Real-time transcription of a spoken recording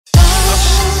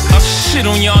shit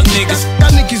on y'all niggas.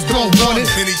 Y'all niggas don't want it.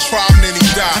 Then he tried and then he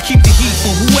died. I keep the heat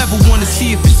for whoever wanna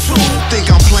see if it's true. Think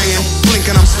I'm playing,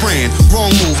 blinking I'm spraying.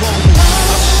 Wrong move.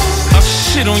 I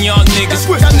shit on y'all niggas.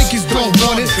 Y'all niggas don't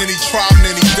want it. Then he tried and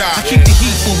then he died. I keep the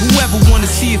heat for whoever wanna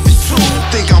see if it's true.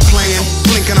 Think I'm playing,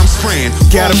 blinking I'm spraying.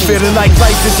 Got a feeling like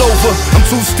life is over. I'm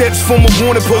 2 steps from a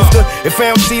wanted poster. If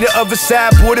I don't see the other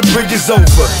side, boy, the bridge is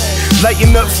over.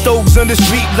 Lighting up stoves under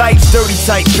street lights, dirty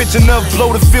tight. Pitch enough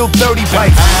blow to fill 30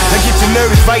 pipes. Now get your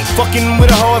nerves right, fucking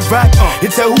with a hard rock.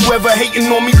 And tell whoever hating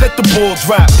on me, let the ball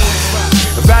drop.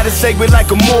 Ride a segway like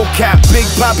a mall cap, big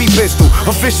poppy pistol,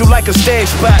 official like a stash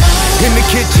spot. In the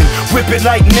kitchen, whip it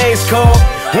like NASCAR.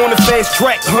 On the fast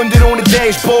track, 100 on the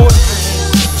dashboard.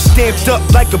 Stamped up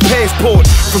like a passport.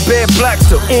 From bad blacks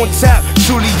to on top,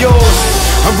 truly yours.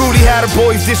 I'm Rudy, how the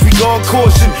boys disregard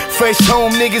caution. Fresh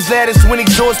home niggas ladders twin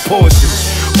exhaust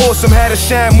portions. Awesome, had a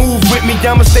shine move with me.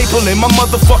 I'm a staple in my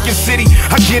motherfucking city.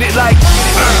 I get it like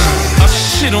I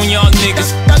shit on y'all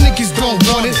niggas. Y'all niggas don't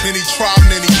want it. Then he tried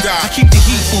and then he I died. keep the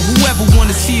heat for whoever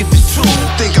wanna see if it's true.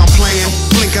 Think I'm playing,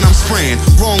 blinking I'm spraying.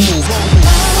 Wrong move.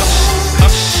 I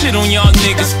shit on y'all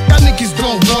niggas. Y'all niggas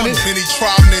don't want it. Then he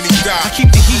tried and then he I died. keep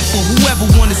the heat for whoever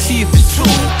wanna see if it's true.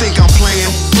 Think I'm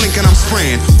playing, blinking I'm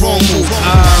spraying. Wrong move.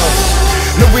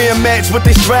 no real match what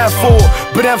they strive for,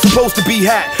 but I'm supposed to be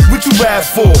hot. What you ride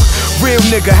for? Real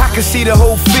nigga, I can see the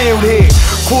whole field here.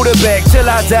 Quarterback till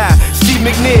I die, Steve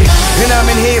McNair. And I'm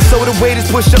in here so the waiters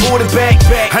push the order back.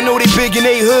 I know they big in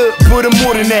they hood, but I'm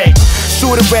more than that.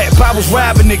 Sure to rap, I was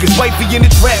robbing niggas, wifey in the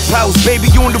trap house, baby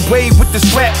on the way with the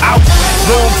strap out.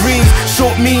 Long dreams,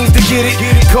 short means to get it.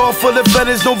 Car full of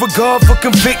fellas, no regard for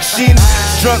convictions.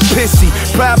 Drunk pissy,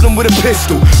 problem with a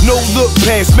pistol. No look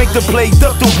pass, make the play,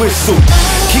 duck the whistle.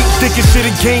 Keep thinking shit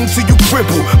a game till you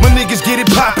cripple. My niggas get it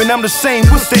poppin', I'm the same,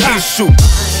 what's the issue?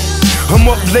 I'm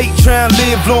up late trying to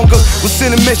live longer. We'll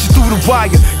send a message through the wire,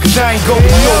 cause I ain't going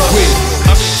nowhere.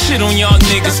 I shit on y'all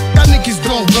niggas. Y'all niggas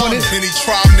don't want it. Then he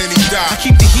tried and then he I died.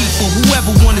 keep the heat for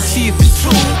whoever wanna see if it's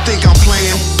true. Think I'm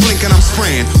playing, blinking I'm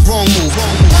spraying. Wrong move.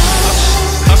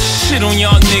 I shit on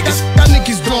y'all niggas. Y'all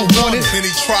niggas don't want it. Then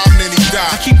he tried and then he I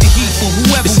died. keep the heat for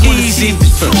whoever It's wanna easy. see if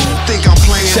it's true. Think I'm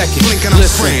playing, Check it. blinking I'm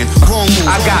Listen. spraying. Wrong move.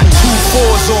 I got 2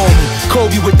 4s on me,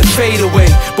 Kobe with the fadeaway.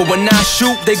 But when I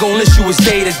shoot, they gon' list you as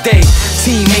day to day.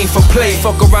 Team ain't for play,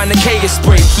 fuck around the K is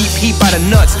spray. Keep heat by the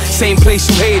nuts, same place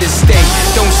you haters stay.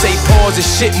 Don't say pause, this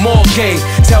shit more gay.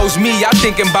 Tells me I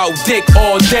thinking about dick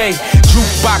all day.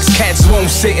 Jukebox cats won't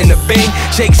sit in the bing.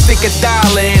 Jake stick a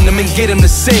dollar in them and get them to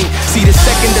sing. See the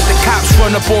second that the cops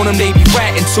run up on them, they be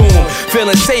ratting to them.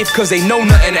 Feeling safe cause they know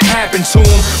nothing to happen to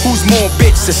them. Who's more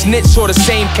bitch, the snitch or the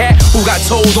same cat who got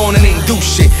told on and ain't do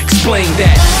shit? Explain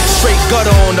that. Straight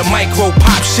gutter on the micro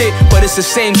pop shit, but it's the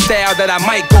same style that I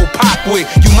might go pop with.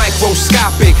 You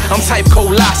microscopic, I'm type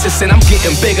Colossus and I'm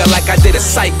getting bigger like I did a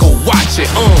psycho. Watch it,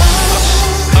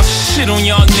 I shit on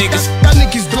y'all niggas. Y'all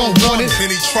niggas don't want it.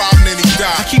 Then he tried and then he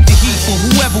I died. keep the heat for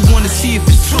whoever wanna see if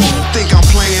it's true. Think I'm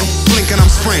playing, blinking I'm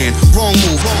spraying. Wrong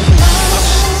move.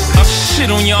 I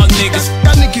shit on y'all niggas.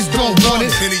 Y'all niggas don't want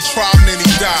it. Then he tried and then he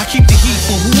I died. keep the heat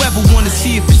for whoever wanna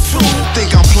see if it's true.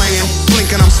 Think I'm playing,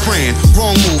 blinking I'm spraying.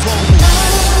 Wrong move.